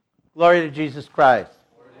Glory to Jesus Christ.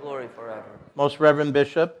 Glory forever. Most Reverend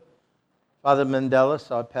Bishop, Father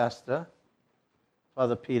Mendelis, our pastor,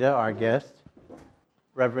 Father Peter, our guest,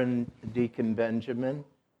 Reverend Deacon Benjamin,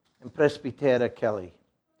 and Presbytera Kelly,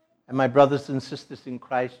 and my brothers and sisters in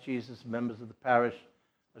Christ Jesus, members of the parish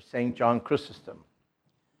of St. John Chrysostom.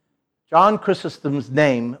 John Chrysostom's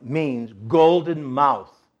name means golden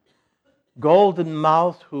mouth. Golden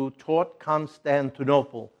mouth who taught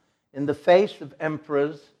Constantinople in the face of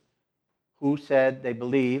emperors who said they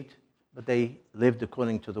believed, but they lived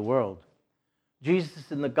according to the world.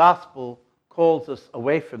 Jesus in the gospel calls us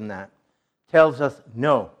away from that, tells us,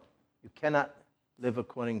 no, you cannot live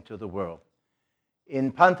according to the world.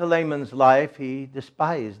 In Pantalemon's life, he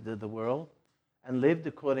despised the world and lived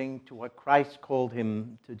according to what Christ called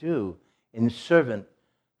him to do, in servant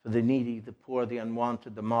for the needy, the poor, the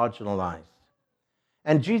unwanted, the marginalized.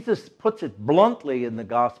 And Jesus puts it bluntly in the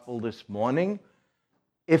gospel this morning: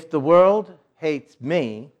 if the world hates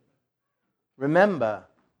me, remember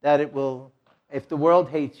that it will, if the world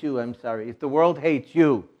hates you, if the world hates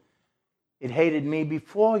you, it hated me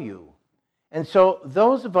before you. And so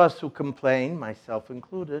those of us who complain, myself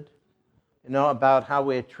included, about how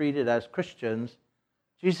we're treated as Christians,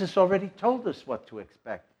 Jesus already told us what to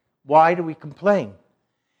expect. Why do we complain?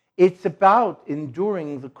 It's about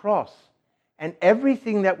enduring the cross. And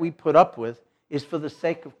everything that we put up with is for the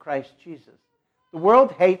sake of Christ Jesus. The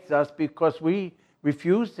world hates us because we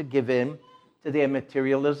refuse to give in to their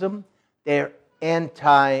materialism, their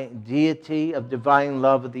anti-deity of divine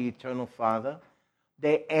love of the eternal Father,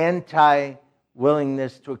 their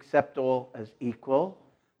anti-willingness to accept all as equal.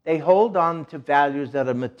 They hold on to values that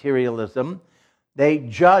are materialism. They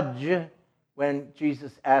judge when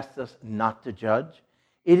Jesus asked us not to judge.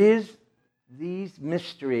 It is these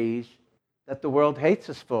mysteries that the world hates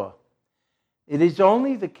us for. It is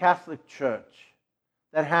only the Catholic Church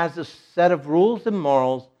that has a set of rules and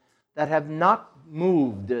morals that have not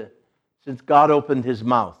moved since God opened his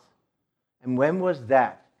mouth. And when was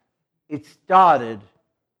that? It started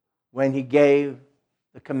when he gave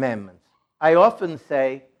the commandments. I often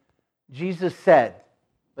say, Jesus said,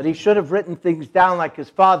 but he should have written things down like his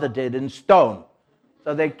father did in stone,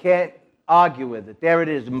 so they can't argue with it. There it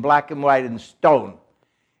is in black and white in stone.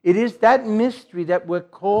 It is that mystery that we're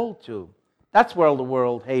called to. That's where the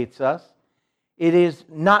world hates us. It is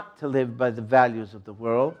not to live by the values of the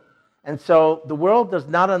world. And so the world does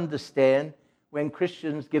not understand when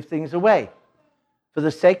Christians give things away for the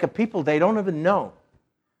sake of people they don't even know.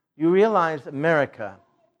 You realize America,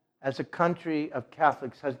 as a country of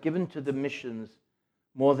Catholics, has given to the missions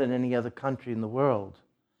more than any other country in the world.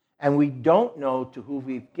 And we don't know to who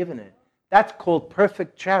we've given it. That's called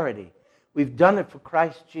perfect charity. We've done it for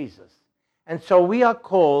Christ Jesus. And so we are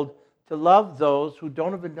called to love those who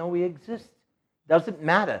don't even know we exist. Doesn't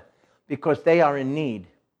matter, because they are in need.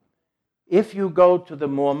 If you go to the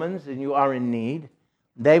Mormons and you are in need,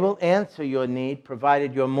 they will answer your need,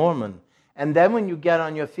 provided you're Mormon. And then when you get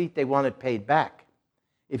on your feet, they want it paid back.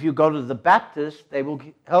 If you go to the Baptists, they will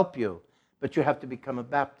help you, but you have to become a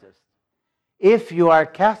Baptist. If you are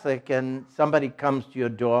Catholic and somebody comes to your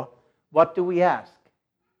door, what do we ask?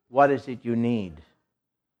 What is it you need?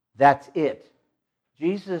 That's it.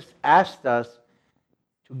 Jesus asked us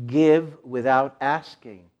to give without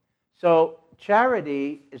asking. So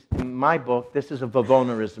charity is, in my book, this is a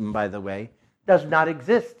Vavonerism, by the way, does not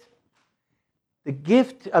exist. The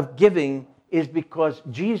gift of giving is because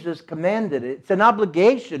Jesus commanded it. It's an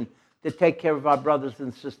obligation to take care of our brothers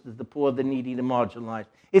and sisters, the poor, the needy, the marginalized.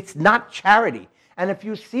 It's not charity. And if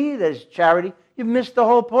you see it as charity, you've missed the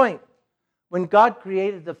whole point. When God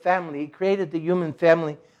created the family, he created the human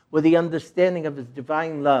family with the understanding of his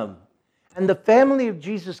divine love. And the family of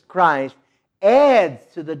Jesus Christ adds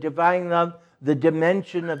to the divine love the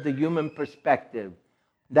dimension of the human perspective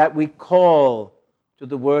that we call to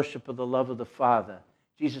the worship of the love of the Father.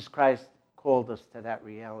 Jesus Christ called us to that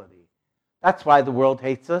reality. That's why the world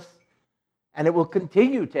hates us, and it will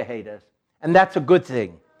continue to hate us. And that's a good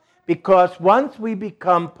thing, because once we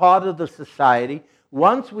become part of the society,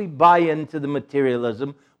 once we buy into the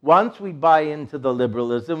materialism, once we buy into the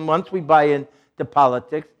liberalism, once we buy into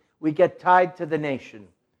politics, we get tied to the nation.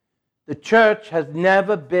 The church has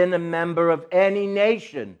never been a member of any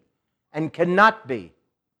nation and cannot be.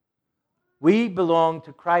 We belong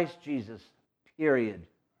to Christ Jesus, period.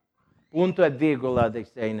 Punto e virgola, they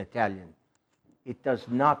say in Italian. It does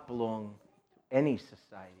not belong to any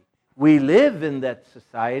society. We live in that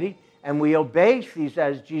society and we obey Caesar,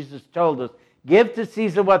 as Jesus told us. Give to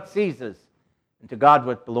Caesar what Caesar's, and to God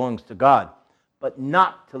what belongs to God, but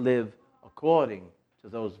not to live according to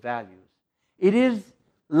those values. It is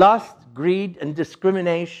lust, greed, and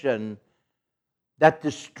discrimination that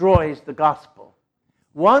destroys the gospel.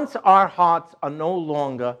 Once our hearts are no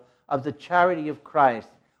longer of the charity of Christ,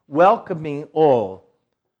 welcoming all,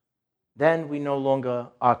 then we no longer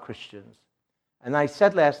are Christians. And I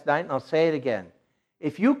said last night, and I'll say it again,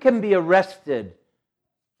 if you can be arrested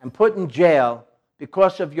and put in jail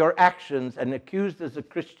because of your actions and accused as a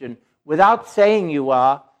Christian without saying you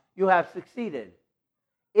are, you have succeeded.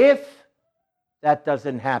 If that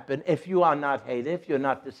doesn't happen, if you are not hated, if you're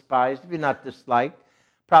not despised, if you're not disliked,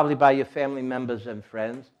 probably by your family members and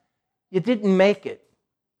friends, you didn't make it.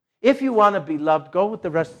 If you want to be loved, go with the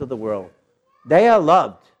rest of the world. They are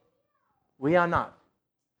loved. We are not.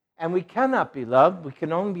 And we cannot be loved. We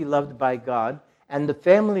can only be loved by God and the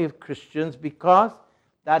family of Christians because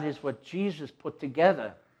that is what Jesus put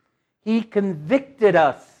together. He convicted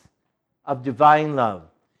us of divine love.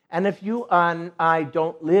 And if you and I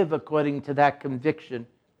don't live according to that conviction,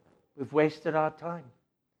 we've wasted our time.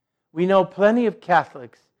 We know plenty of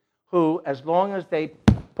Catholics who, as long as they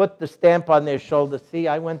put the stamp on their shoulder, see,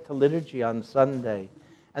 I went to liturgy on Sunday,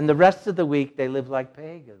 and the rest of the week they live like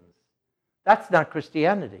pagans. That's not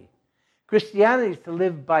Christianity. Christianity is to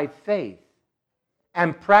live by faith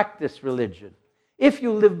and practice religion. If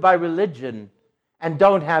you live by religion and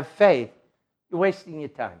don't have faith, you're wasting your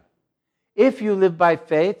time. If you live by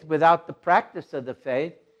faith without the practice of the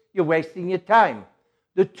faith, you're wasting your time.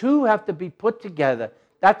 The two have to be put together.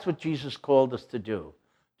 That's what Jesus called us to do.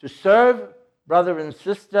 To serve brother and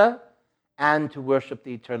sister and to worship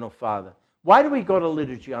the eternal Father. Why do we go to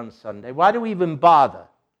liturgy on Sunday? Why do we even bother?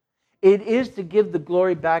 It is to give the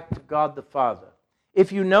glory back to God the Father.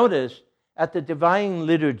 If you notice, at the divine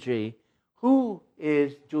liturgy, who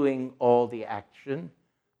is doing all the action?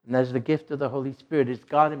 And that's the gift of the Holy Spirit. It's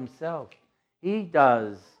God Himself. He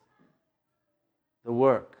does the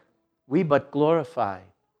work. We but glorify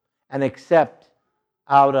and accept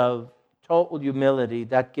out of total humility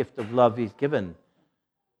that gift of love He's given.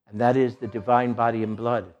 And that is the divine body and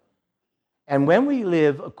blood. And when we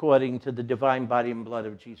live according to the divine body and blood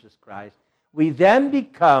of Jesus Christ, we then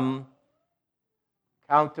become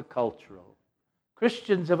countercultural.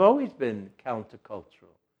 Christians have always been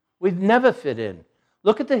countercultural. We've never fit in.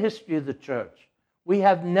 Look at the history of the church. We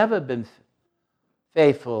have never been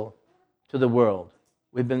faithful to the world.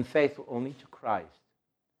 We've been faithful only to Christ.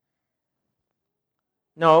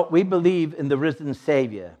 No, we believe in the risen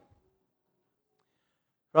Savior.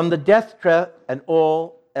 From the death trap and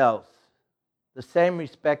all else, the same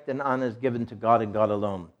respect and honor is given to God and God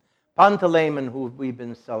alone. Pantaleimon, who we've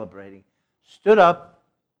been celebrating, stood up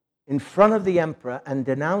in front of the emperor and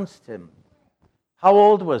denounced him. How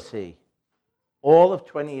old was he? All of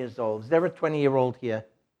 20 years old. Is there a 20-year-old here?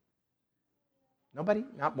 Nobody?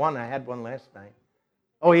 Not one. I had one last night.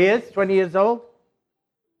 Oh, he is 20 years old?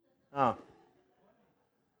 Oh.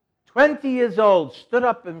 20 years old, stood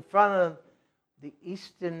up in front of the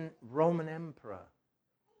Eastern Roman Emperor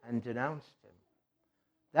and denounced him.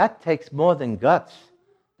 That takes more than guts.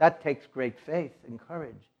 That takes great faith and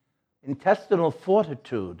courage. Intestinal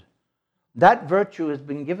fortitude. That virtue has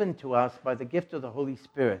been given to us by the gift of the Holy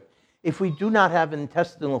Spirit. If we do not have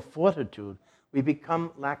intestinal fortitude, we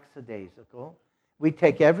become lackadaisical. We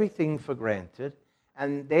take everything for granted,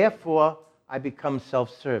 and therefore I become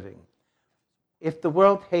self-serving. If the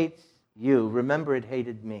world hates you, remember it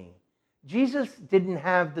hated me. Jesus didn't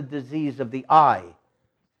have the disease of the eye.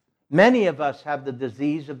 Many of us have the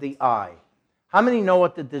disease of the eye. How many know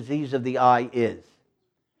what the disease of the eye is?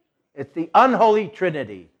 It's the unholy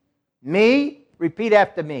trinity. Me, repeat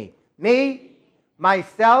after me. Me,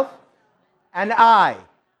 myself, and I.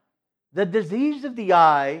 The disease of the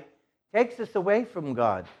eye takes us away from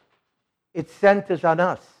God. It centers on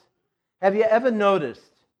us. Have you ever noticed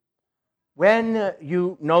when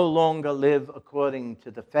you no longer live according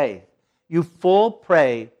to the faith, you fall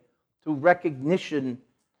prey to recognition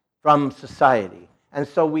from society? And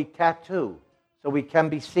so we tattoo, so we can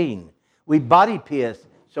be seen. We body pierce,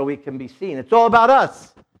 so we can be seen. It's all about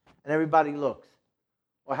us. And everybody looks.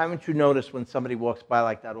 Or haven't you noticed when somebody walks by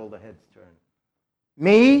like that, all the heads turn?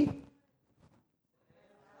 Me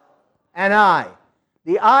and I.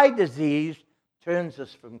 The eye disease turns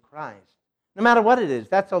us from Christ. No matter what it is,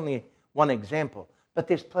 that's only one example. But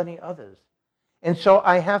there's plenty others. And so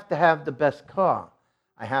I have to have the best car.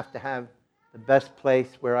 I have to have the best place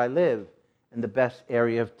where I live in the best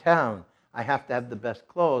area of town. I have to have the best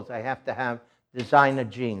clothes. I have to have designer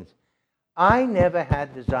jeans. I never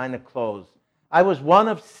had designer clothes. I was one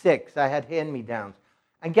of 6. I had hand-me-downs.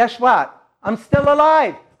 And guess what? I'm still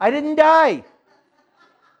alive. I didn't die.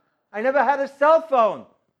 I never had a cell phone.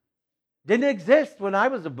 Didn't exist when I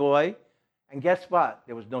was a boy. And guess what?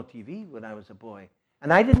 There was no TV when I was a boy.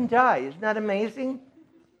 And I didn't die. Isn't that amazing?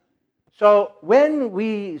 So when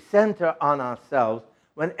we center on ourselves,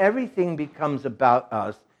 when everything becomes about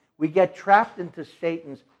us, we get trapped into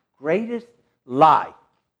Satan's greatest lie,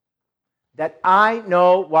 that I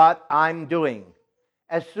know what I'm doing.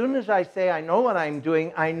 As soon as I say I know what I'm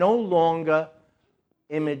doing, I no longer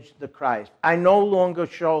image the Christ. I no longer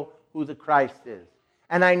show who the Christ is.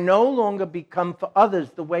 And I no longer become for others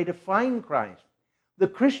the way to find Christ. The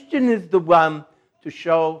Christian is the one to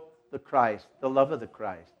show the Christ, the love of the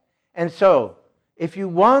Christ. And so, if you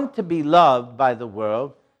want to be loved by the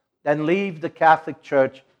world, then leave the Catholic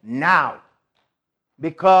Church now.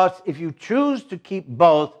 Because if you choose to keep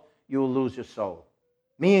both, you will lose your soul.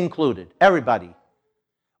 Me included, everybody.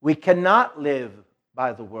 We cannot live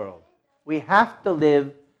by the world. We have to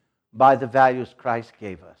live by the values Christ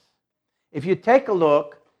gave us. If you take a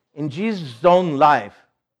look in Jesus' own life,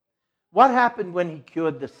 what happened when he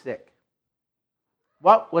cured the sick?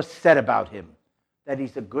 What was said about him? That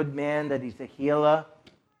he's a good man, that he's a healer?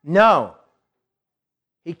 No.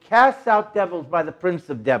 He casts out devils by the prince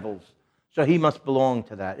of devils, so he must belong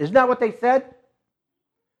to that. Isn't that what they said?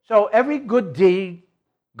 So every good deed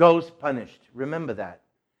goes punished. Remember that.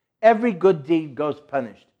 Every good deed goes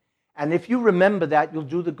punished. And if you remember that, you'll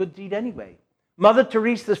do the good deed anyway. Mother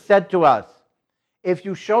Teresa said to us, if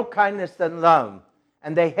you show kindness and love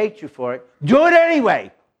and they hate you for it, do it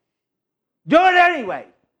anyway. Do it anyway.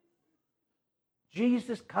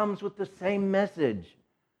 Jesus comes with the same message.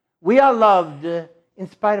 We are loved in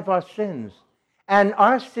spite of our sins. And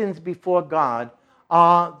our sins before God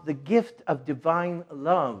are the gift of divine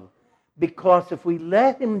love. Because if we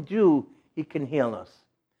let him do, he can heal us.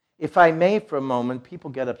 If I may for a moment, people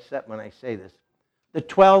get upset when I say this. The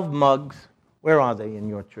 12 mugs, where are they in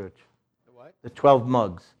your church? The what? The 12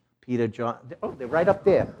 mugs. Peter, John. Oh, they're right up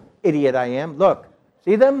there. Idiot I am. Look.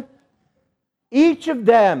 See them? Each of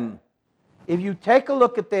them, if you take a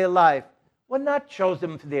look at their life, were not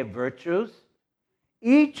chosen for their virtues.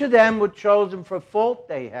 Each of them were chosen for a fault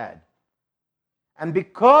they had. And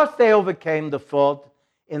because they overcame the fault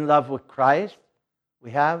in love with Christ,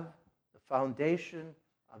 we have the foundation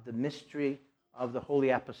of the mystery of the Holy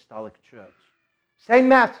Apostolic Church. St.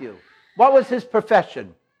 Matthew, what was his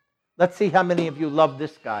profession? Let's see how many of you love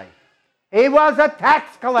this guy. He was a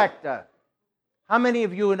tax collector. How many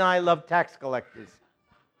of you and I love tax collectors?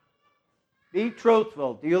 Be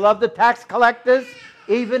truthful. Do you love the tax collectors?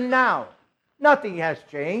 Even now. Nothing has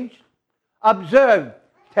changed. Observe.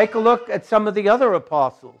 Take a look at some of the other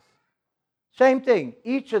apostles. Same thing.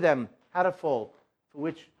 Each of them had a fault for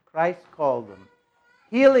which Christ called them.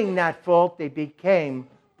 Healing that fault, they became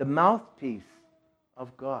the mouthpiece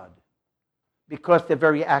of God because their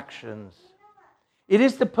very actions. It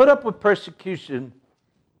is to put up with persecution,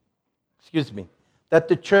 that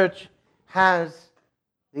the church has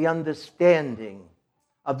the understanding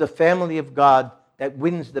of the family of God that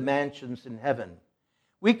wins the mansions in heaven.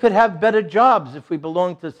 We could have better jobs if we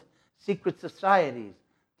belonged to secret societies,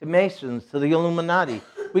 to Masons, to the Illuminati.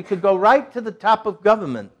 We could go right to the top of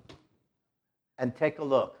government and take a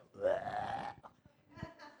look.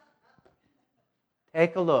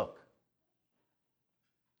 Take a look.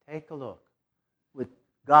 Take a look with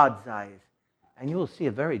God's eyes, and you will see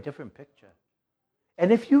a very different picture.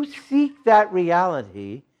 And if you seek that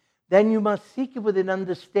reality, then you must seek it with an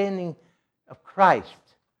understanding of Christ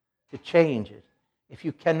to change it. If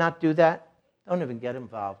you cannot do that, don't even get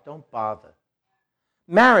involved. Don't bother.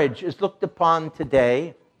 Marriage is looked upon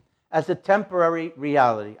today as a temporary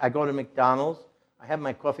reality. I go to McDonald's, I have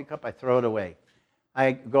my coffee cup, I throw it away.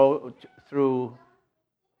 I go through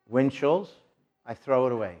Winchell's, I throw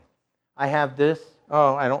it away. I have this,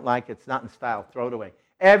 oh, I don't like it, it's not in style, throw it away.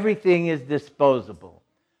 Everything is disposable.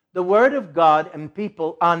 The Word of God and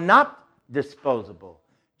people are not disposable.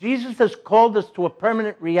 Jesus has called us to a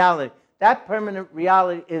permanent reality. That permanent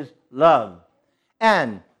reality is love.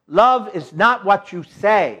 And love is not what you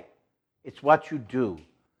say, it's what you do.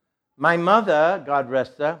 My mother, God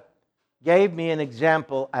rest her, gave me an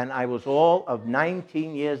example, and I was all of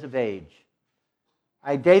 19 years of age.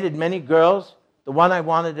 I dated many girls. The one I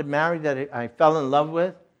wanted to marry that I fell in love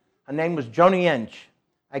with, her name was Joni Ench.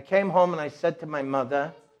 I came home and I said to my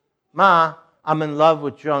mother, Ma, I'm in love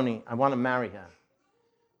with Joni. I want to marry her.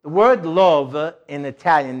 The word love in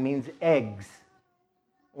Italian means eggs.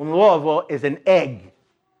 Un uovo is an egg.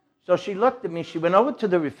 So she looked at me, she went over to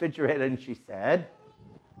the refrigerator and she said,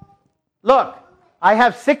 look, I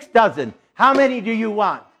have 6 dozen. How many do you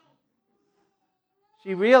want?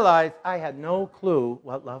 She realized I had no clue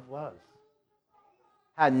what love was.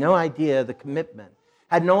 Had no idea the commitment.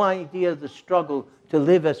 had no idea of the struggle to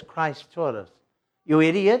live as Christ taught us. You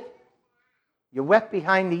idiot. You're wet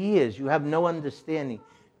behind the ears. You have no understanding.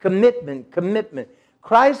 Commitment, commitment.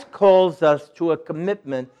 Christ calls us to a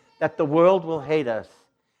commitment that the world will hate us.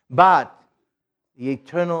 But the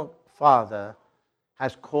eternal Father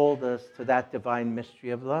has called us to that divine mystery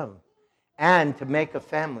of love and to make a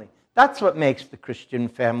family. That's what makes the Christian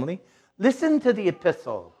family. Listen to the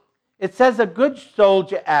epistle. It says a good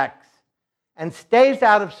soldier acts and stays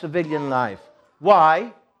out of civilian life.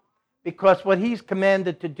 Why? Because what he's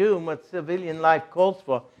commanded to do and what civilian life calls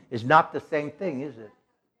for is not the same thing, is it?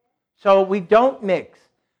 So we don't mix.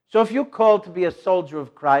 So if you're called to be a soldier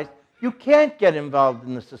of Christ, you can't get involved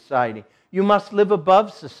in the society. You must live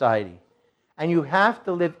above society. And you have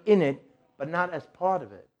to live in it, but not as part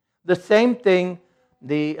of it. The same thing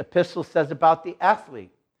the epistle says about the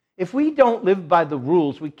athlete. If we don't live by the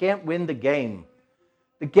rules, we can't win the game.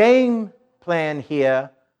 The game plan here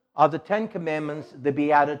are the Ten Commandments, the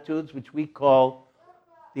Beatitudes, which we call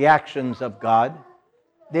the actions of God.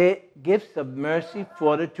 They're gifts of mercy,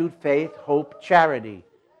 fortitude, faith, hope, charity,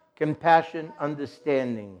 compassion,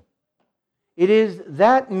 understanding. It is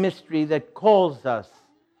that mystery that calls us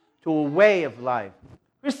to a way of life.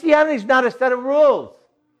 Christianity is not a set of rules.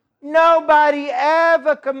 Nobody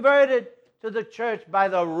ever converted to the church by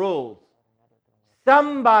the rules.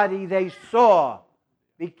 Somebody they saw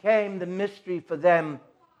became the mystery for them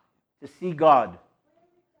to see God.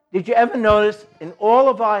 Did you ever notice in all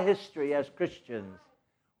of our history as Christians,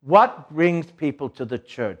 what brings people to the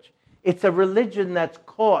church? It's a religion that's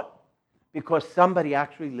caught because somebody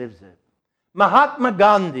actually lives it. Mahatma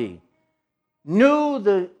Gandhi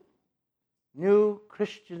knew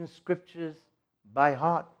Christian scriptures by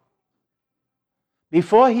heart.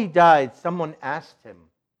 Before he died, someone asked him.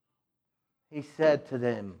 He said to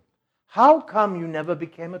them, "How come you never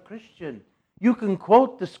became a Christian? You can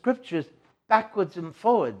quote the scriptures backwards and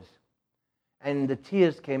forwards." And the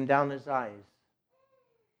tears came down his eyes.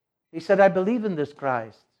 He said, "I believe in this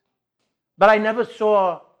Christ, but I never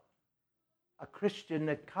saw a Christian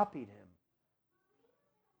that copied him."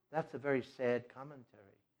 That's a very sad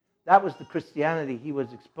commentary. That was the Christianity he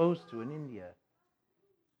was exposed to in India.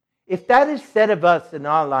 If that is said of us in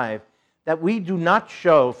our life, that we do not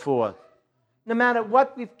show forth, no matter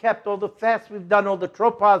what we've kept, all the fasts we've done, all the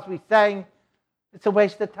tropars we sang, it's a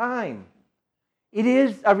waste of time. It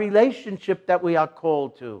is a relationship that we are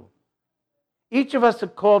called to. Each of us are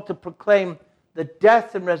called to proclaim the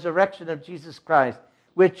death and resurrection of Jesus Christ,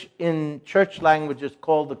 which in church language is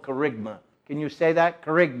called the kerygma. Can you say that?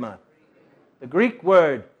 Kerygma. The Greek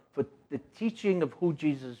word for the teaching of who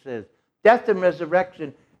Jesus is. Death and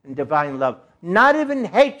resurrection and divine love. Not even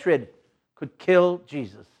hatred could kill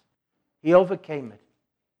Jesus. He overcame it.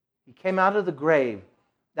 He came out of the grave.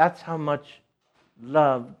 That's how much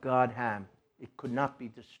love God had. It could not be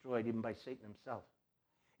destroyed even by Satan himself.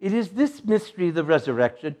 It is this mystery of the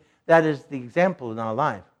resurrection that is the example in our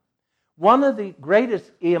life. One of the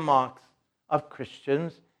greatest earmarks of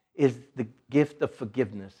Christians is the gift of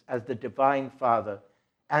forgiveness, as the divine Father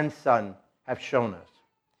and Son have shown us.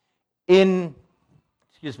 In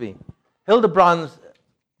Hildebrand's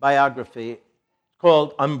biography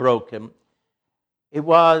called Unbroken, it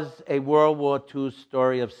was a World War II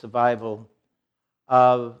story of survival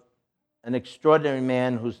of an extraordinary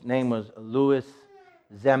man whose name was Louis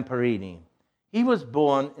Zamperini. He was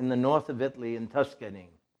born in the north of Italy in Tuscany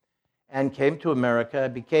and came to America,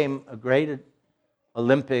 became a great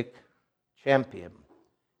Olympic champion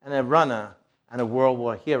and a runner and a World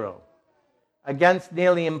War hero. Against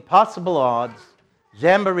nearly impossible odds,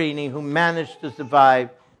 Zamperini, who managed to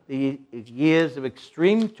survive the years of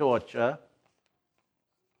extreme torture,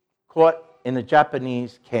 caught in a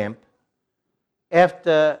Japanese camp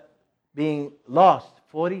after being lost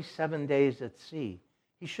 47 days at sea.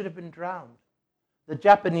 He should have been drowned. The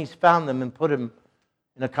Japanese found him and put him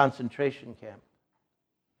in a concentration camp.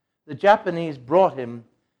 The Japanese brought him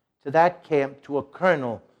to that camp to a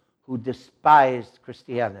colonel who despised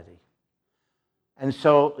Christianity. And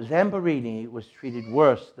so Zamperini was treated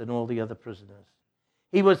worse than all the other prisoners.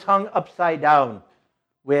 He was hung upside down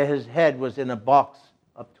where his head was in a box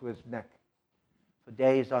up to his neck for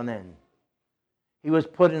days on end. He was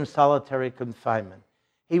put in solitary confinement.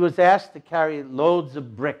 He was asked to carry loads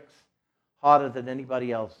of bricks, harder than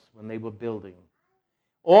anybody else when they were building.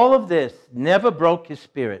 All of this never broke his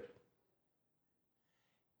spirit.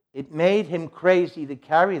 It made him crazy to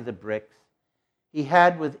carry the bricks. He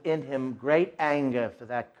had within him great anger for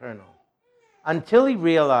that colonel, until he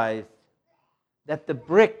realized that the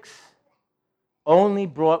bricks only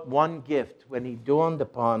brought one gift when he dawned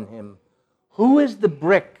upon him. Who is the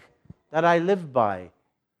brick that I live by?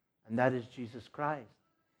 and that is Jesus Christ.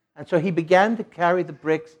 And so he began to carry the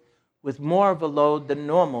bricks with more of a load than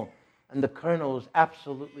normal, and the colonel was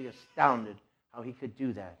absolutely astounded how he could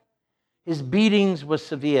do that. His beatings were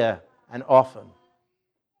severe and often.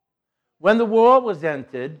 When the war was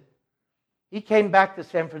ended, he came back to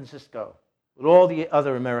San Francisco with all the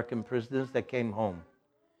other American prisoners that came home.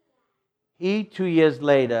 He, 2 years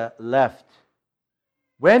later, left,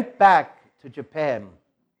 went back to Japan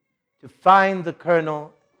to find the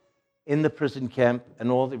colonel in the prison camp and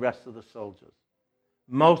all the rest of the soldiers.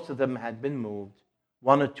 Most of them had been moved.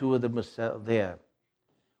 1 or 2 of them were still there.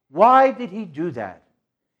 Why did he do that?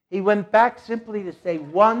 He went back simply to say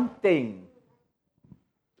one thing: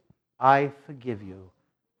 I forgive you.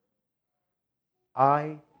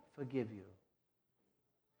 I forgive you.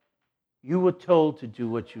 You were told to do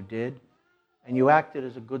what you did, and you acted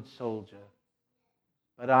as a good soldier.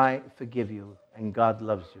 But I forgive you, and God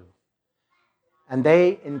loves you. And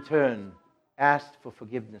they, in turn, asked for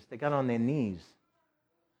forgiveness. They got on their knees.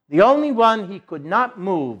 The only one he could not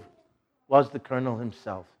move was the colonel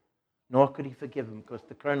himself. Nor could he forgive him, because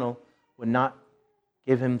the colonel would not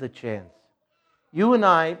give him the chance. You and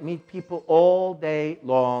I meet people all day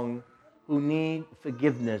long who need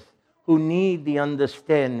forgiveness, who need the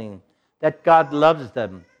understanding that God loves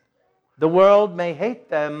them. The world may hate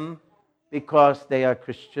them because they are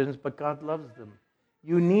Christians, but God loves them.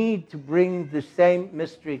 You need to bring the same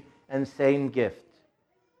mystery and same gift.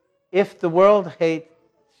 If the world hates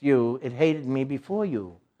you, it hated me before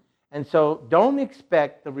you. And so don't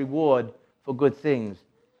expect the reward for good things.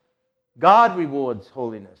 God rewards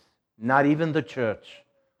holiness, not even the church.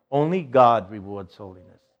 Only God rewards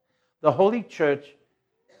holiness. The Holy Church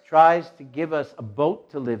tries to give us a boat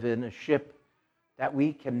to live in, a ship, that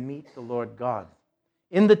we can meet the Lord God.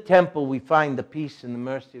 In the temple, we find the peace and the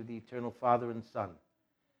mercy of the eternal Father and Son,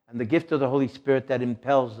 and the gift of the Holy Spirit that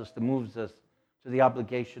impels us, that moves us to the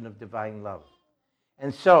obligation of divine love.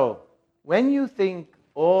 And so, when you think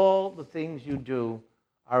all the things you do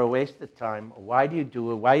are a waste of time, or why do you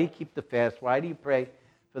do it? Why do you keep the fast? Why do you pray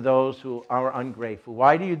for those who are ungrateful?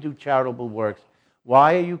 Why do you do charitable works?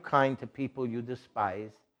 Why are you kind to people you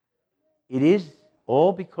despise? It is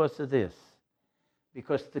all because of this.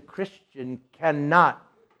 Because the Christian cannot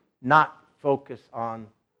not focus on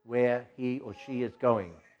where he or she is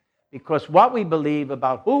going. Because what we believe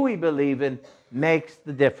about who we believe in makes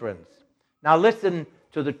the difference. Now listen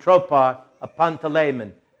to the Tropar of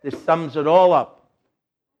Panteleimon. This sums it all up.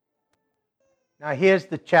 Now here's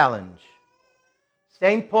the challenge.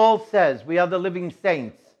 St. Paul says we are the living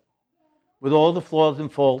saints with all the flaws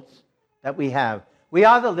and faults that we have. We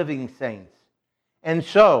are the living saints. And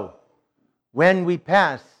so, when we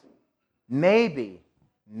pass, maybe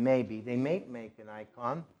they may make an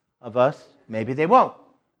icon of us. Maybe they won't.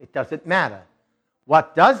 It doesn't matter.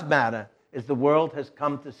 What does matter is the world has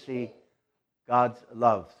come to see God's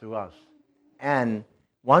love through us. And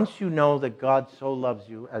once you know that God so loves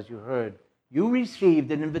you, as you heard, you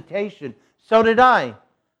received an invitation. So did I,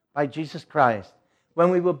 by Jesus Christ. When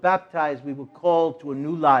we were baptized, we were called to a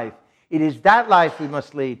new life. It is that life we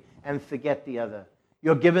must lead and forget the other.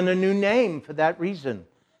 You're given a new name for that reason.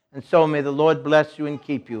 And so may the Lord bless you and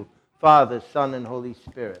keep you, Father, Son, and Holy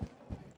Spirit.